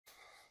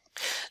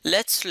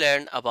Let's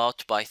learn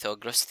about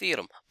Pythagoras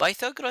theorem.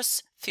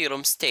 Pythagoras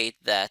theorem states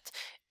that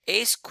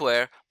a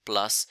square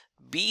plus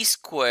b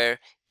square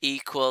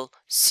equal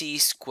c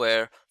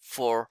square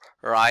for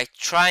right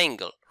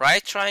triangle.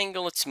 Right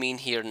triangle, it's mean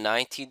here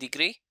 90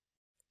 degree.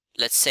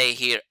 Let's say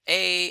here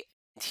a,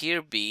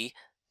 here b,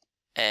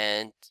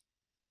 and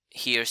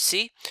here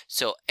c.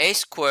 So a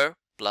square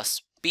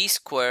plus b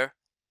square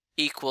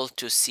equal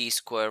to c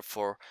square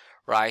for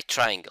right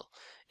triangle.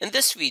 In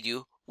this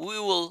video, we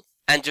will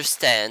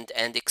understand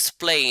and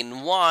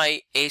explain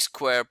why a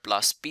square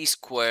plus b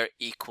square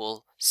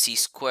equal c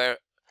square,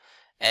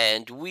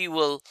 and we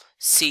will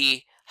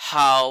see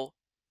how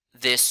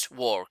this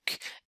work,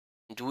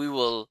 and we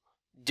will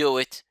do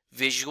it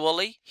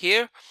visually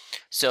here.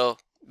 So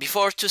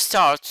before to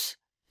start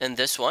in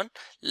this one,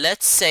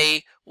 let's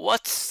say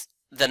what's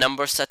the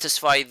number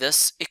satisfy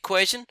this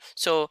equation.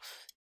 So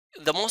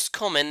the most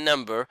common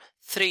number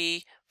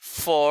 3,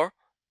 4,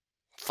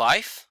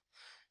 5.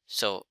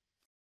 So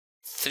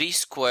 3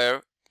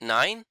 square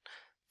 9,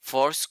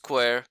 4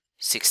 square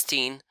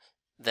 16,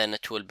 then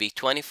it will be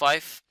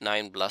 25.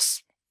 9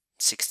 plus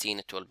 16,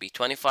 it will be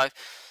 25.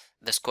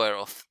 The square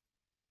of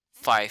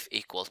 5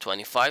 equal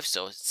 25,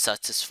 so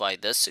satisfy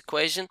this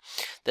equation.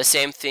 The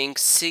same thing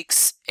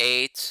 6,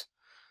 8,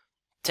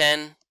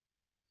 10,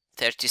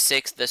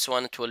 36, this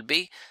one it will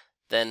be,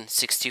 then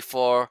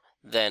 64,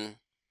 then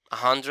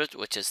 100,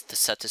 which is to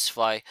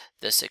satisfy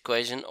this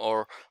equation,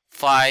 or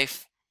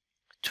 5,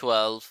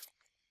 12,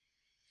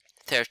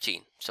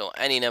 13. So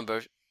any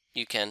number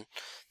you can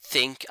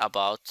think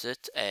about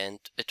it and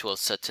it will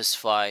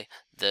satisfy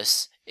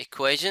this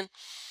equation.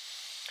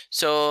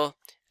 So,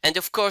 and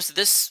of course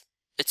this,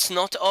 it's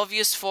not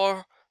obvious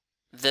for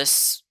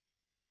this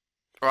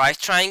right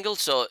triangle,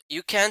 so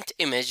you can't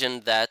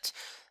imagine that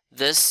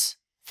this,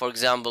 for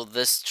example,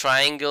 this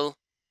triangle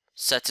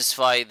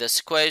satisfy this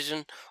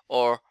equation,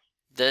 or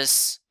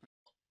this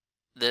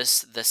the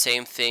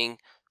same thing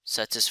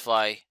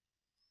satisfy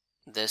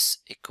this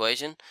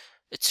equation.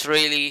 It's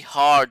really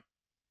hard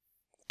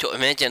to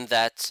imagine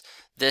that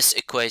this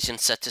equation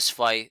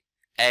satisfy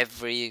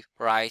every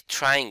right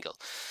triangle.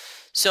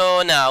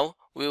 So now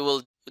we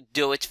will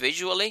do it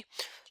visually.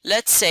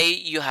 Let's say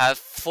you have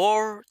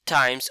 4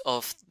 times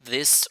of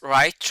this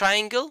right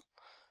triangle.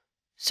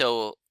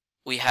 So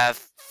we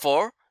have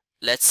 4.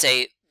 Let's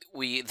say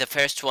the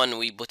first one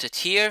we put it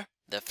here,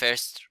 the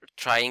first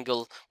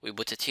triangle we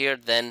put it here,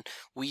 then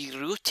we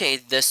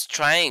rotate this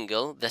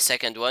triangle, the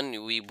second one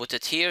we put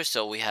it here,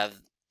 so we have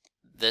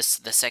this,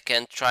 the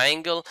second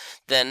triangle.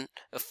 Then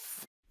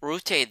if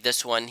rotate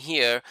this one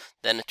here,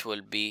 then it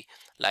will be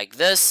like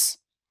this.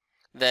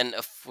 Then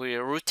if we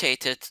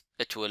rotate it,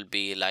 it will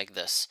be like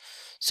this.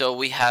 So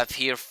we have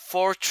here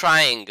 4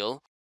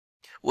 triangle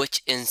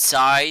which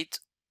inside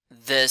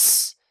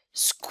this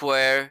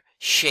square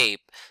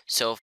shape.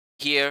 So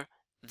here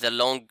the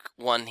long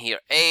one here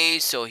a,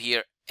 so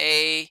here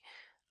a,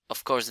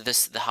 of course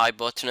this the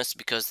hypotenuse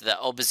because the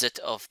opposite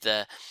of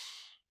the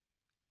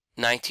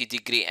 90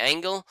 degree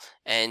angle,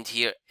 and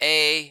here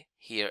a,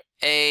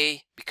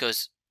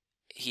 because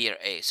here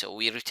a, so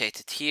we rotate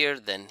it here,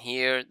 then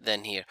here,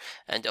 then here,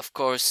 and of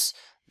course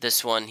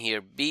this one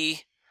here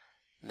b,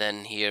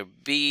 then here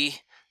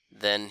b,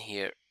 then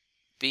here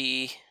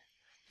b,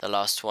 the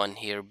last one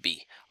here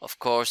b. Of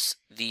course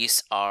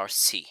these are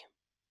c.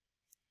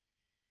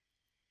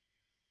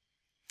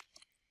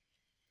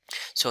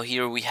 So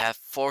here we have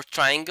 4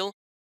 triangle.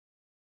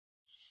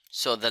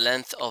 So the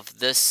length of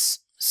this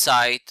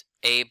side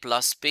a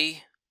plus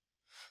b,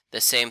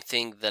 the same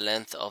thing the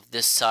length of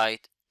this side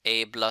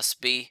a plus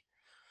b,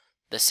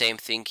 the same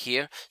thing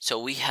here. So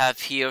we have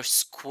here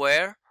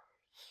square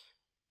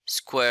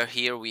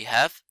here we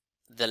have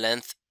the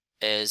length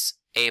is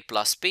a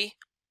plus b.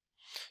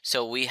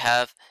 So we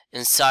have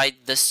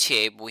inside this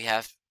shape we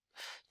have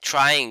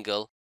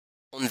triangle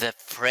on the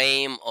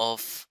frame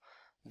of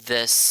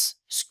this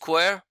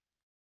square.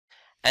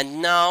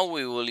 And now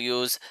we will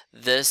use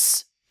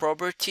this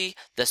property,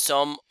 the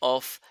sum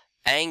of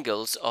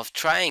angles of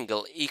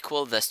triangle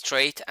equal the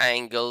straight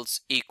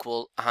angles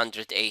equal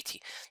 180.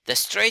 The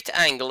straight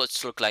angle,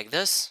 let's look like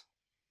this.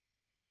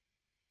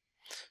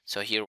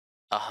 So here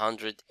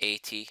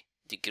 180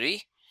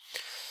 degree.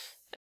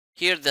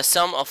 Here the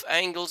sum of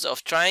angles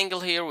of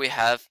triangle, here we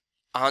have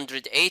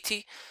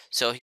 180.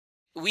 So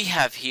we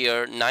have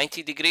here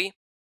 90 degree.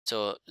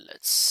 So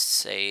let's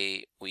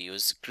say we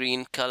use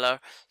green color.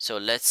 So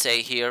let's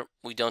say here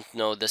we don't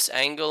know this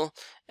angle,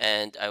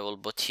 and I will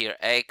put here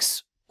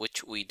x,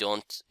 which we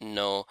don't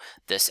know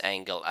this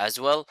angle as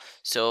well.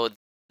 So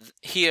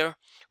here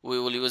we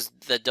will use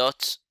the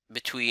dot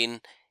between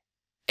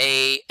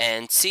a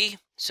and c.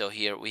 So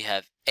here we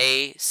have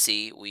a,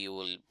 c, we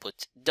will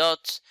put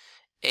dot,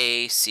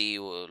 a, c,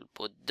 we will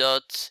put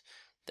dot,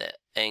 the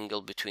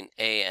angle between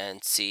a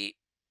and c,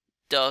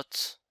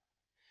 dot.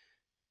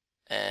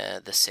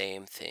 The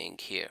same thing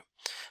here.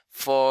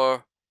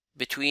 For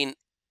between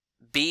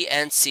b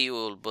and c, we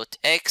will put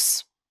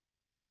x,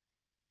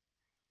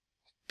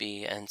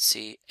 b and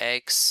c,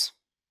 x,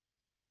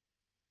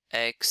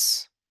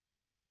 x,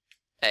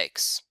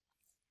 x.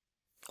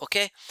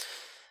 Okay,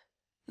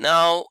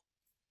 now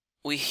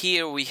we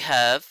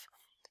have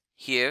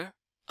here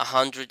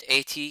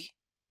 180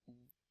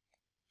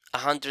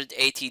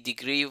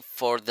 degree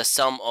for the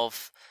sum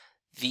of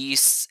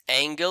these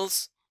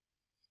angles.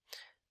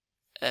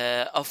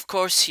 Of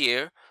course,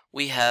 here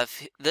we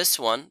have this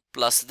one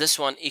plus this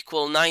one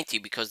equal 90,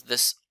 because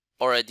this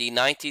already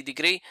 90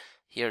 degree,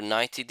 here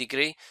 90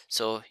 degree,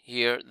 so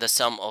here the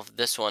sum of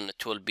this one,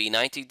 it will be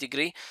 90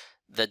 degree,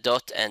 the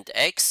dot and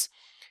x.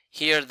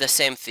 Here the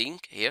same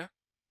thing, here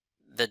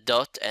the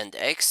dot and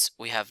x,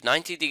 we have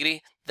 90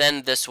 degree,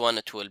 then this one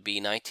it will be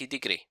 90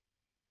 degree.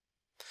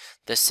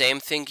 The same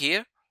thing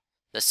here,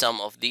 the sum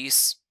of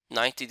these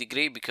 90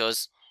 degree,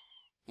 because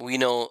we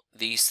know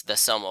the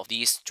sum of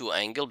these two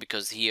angle,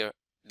 because here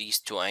these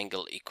two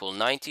angle equal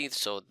 90,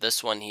 so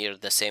this one here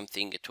the same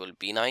thing, it will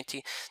be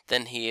 90,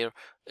 then here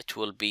it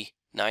will be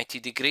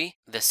 90 degree,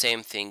 the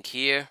same thing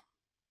here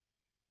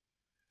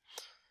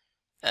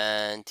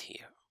and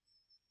here.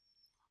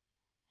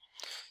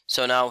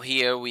 So now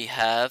here we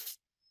have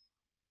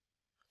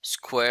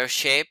square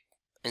shape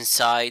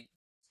inside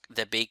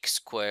the big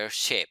square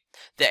shape.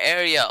 The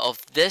area of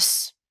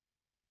this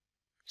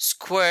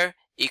square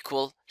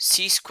equal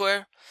c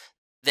square.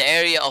 The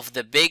area of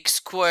the big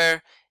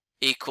square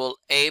equal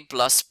a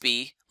plus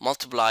b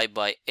multiplied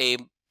by a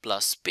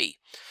plus b.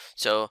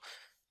 So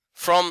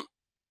from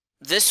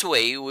this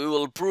way we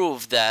will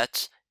prove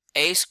that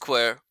a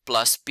square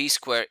plus b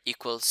square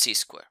equals c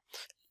square.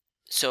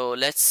 So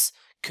let's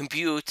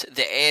compute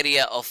the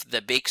area of the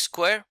big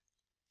square.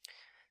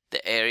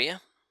 The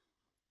area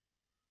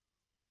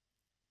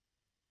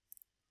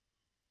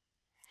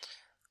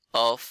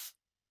of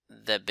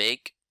the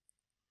big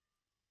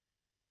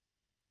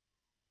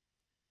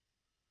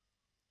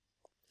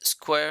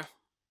square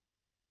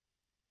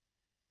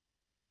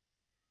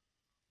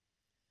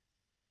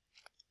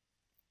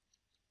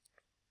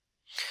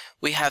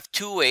we have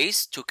two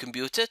ways to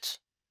compute it,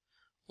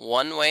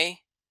 one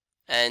way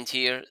and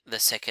here the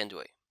second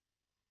way.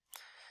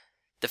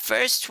 The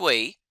first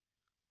way,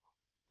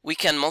 we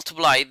can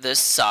multiply this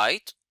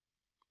side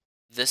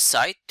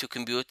to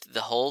compute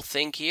the whole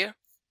thing here,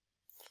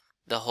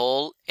 the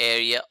whole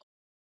area.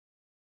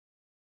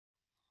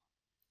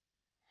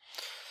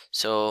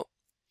 So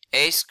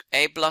a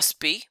plus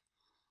b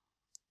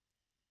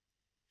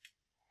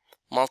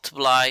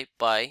multiplied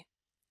by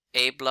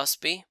a plus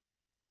b,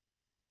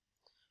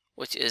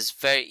 which is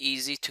very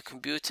easy to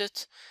compute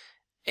it.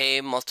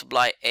 A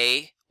multiply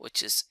a,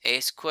 which is a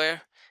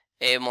square,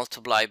 a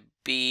multiply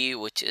b,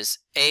 which is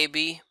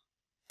ab,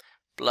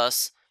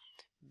 plus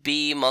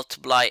b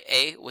multiply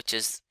a, which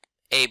is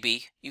ab.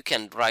 You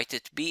can write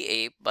it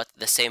ba, but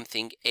the same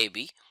thing ab.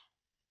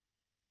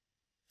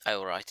 I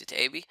will write it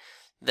ab.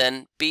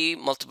 Then b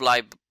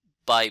multiplied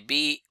by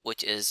b,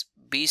 which is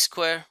b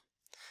square.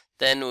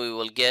 Then we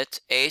will get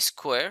a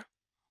square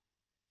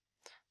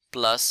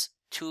plus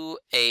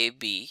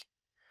 2ab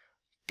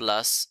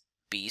plus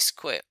b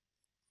square.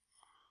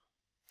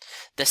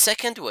 The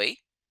second way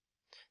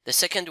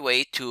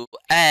to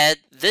add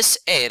this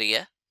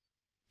area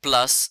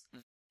plus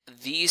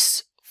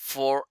these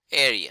four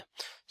area.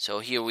 So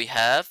here we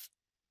have,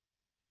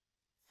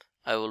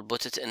 I will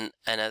put it in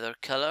another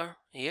color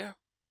here,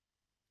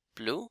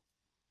 blue.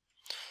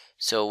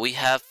 So we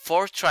have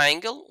four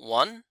triangle,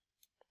 1,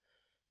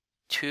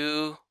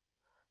 2,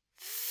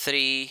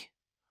 3,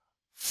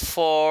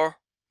 4,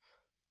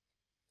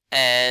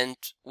 and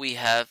we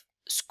have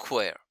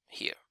square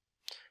here.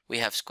 We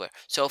have square.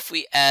 So if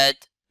we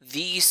add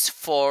these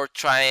four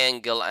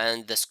triangle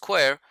and the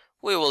square,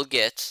 we will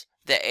get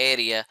the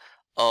area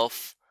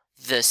of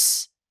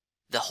this,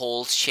 the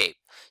whole shape.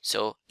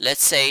 So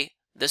let's say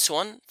this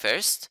one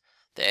first,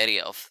 the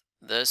area of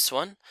this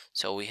one.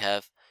 So we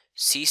have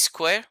c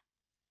square,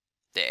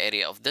 the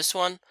area of this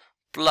one,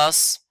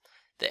 plus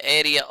the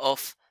area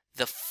of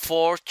the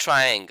four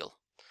triangle,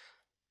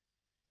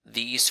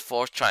 these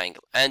four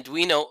triangle, and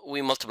we know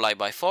we multiply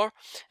by 4,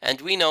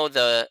 and we know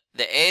the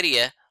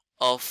area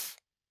of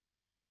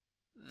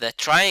the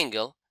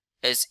triangle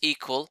is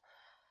equal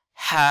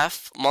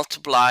half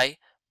multiply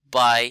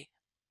by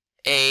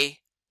a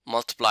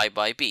multiplied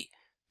by b,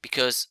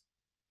 because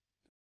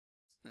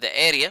the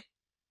area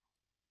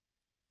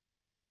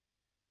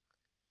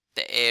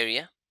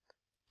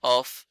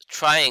of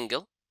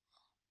triangle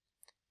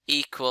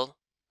equal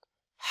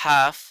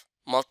half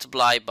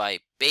multiplied by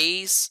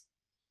base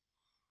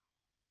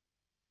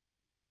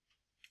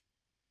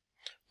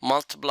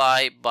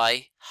multiplied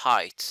by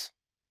height.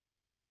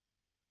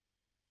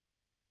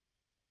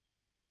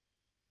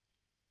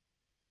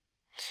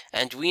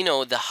 And we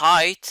know the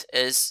height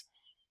is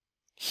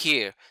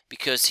here,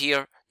 because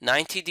here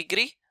 90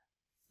 degree,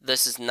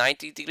 this is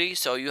 90 degree,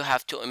 so you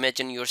have to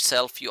imagine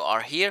yourself you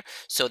are here,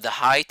 so the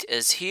height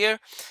is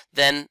here,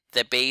 then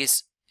the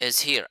base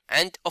is here,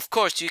 and of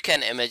course you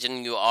can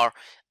imagine you are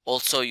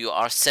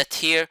set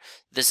here,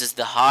 this is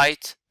the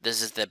height,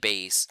 this is the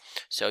base,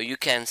 so you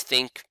can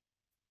think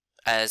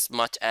as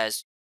much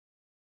as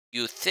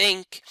you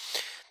think,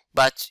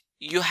 but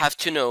you have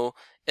to know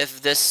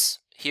if this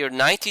here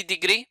 90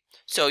 degree,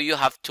 So you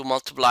have to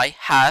multiply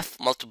half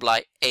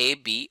multiply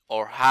AB,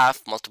 or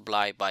half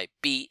multiply by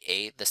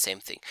BA, the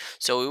same thing.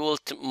 So we will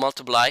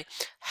multiply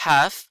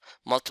half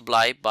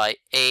multiply by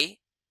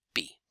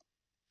AB,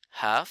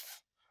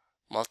 half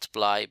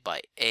multiply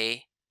by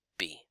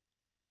AB,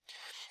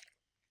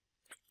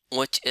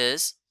 which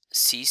is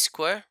C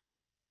square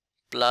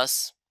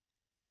plus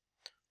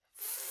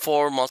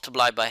 4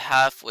 multiplied by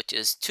half, which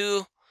is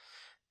 2AB.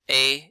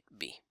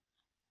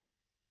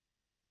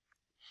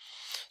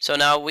 So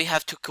now we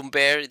have to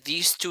compare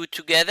these two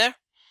together.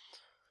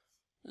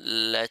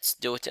 Let's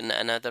do it in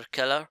another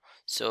color.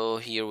 So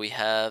here we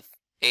have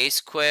A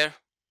square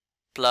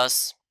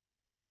plus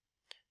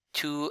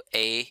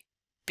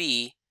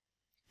 2AB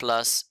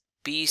plus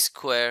B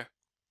square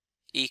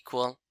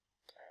equal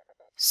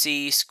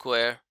C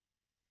square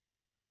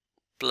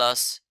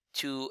plus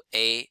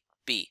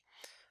 2AB.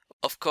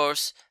 Of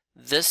course,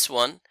 this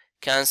one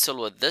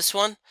cancel with this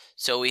one,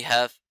 so we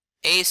have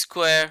A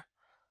square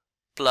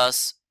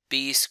plus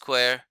B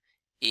square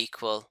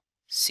equal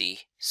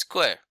C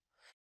square.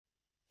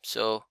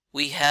 So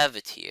we have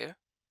it here.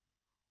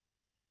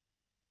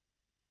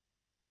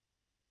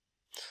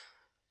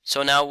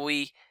 So now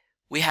we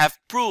have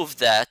proved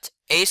that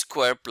A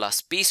square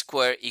plus B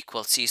square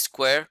equals C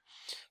square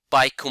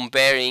by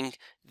comparing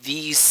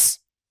these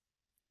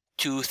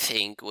two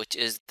things, which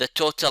is the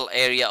total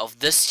area of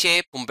this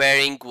shape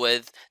comparing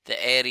with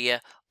the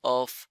area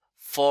of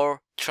 4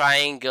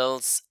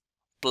 triangles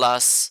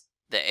plus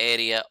the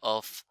area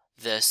of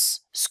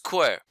this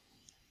square.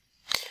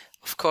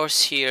 Of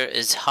course, here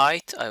is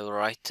height. I will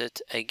write it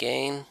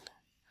again.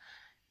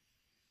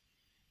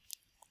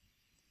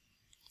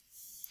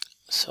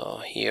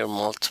 So here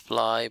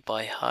multiply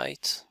by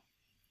height.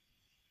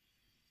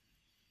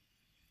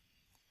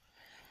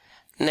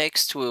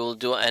 Next, we will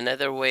do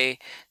another way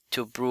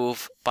to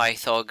prove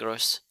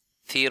Pythagoras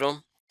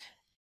theorem,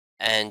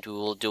 and we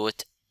will do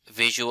it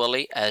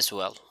visually as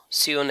well.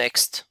 See you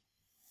next.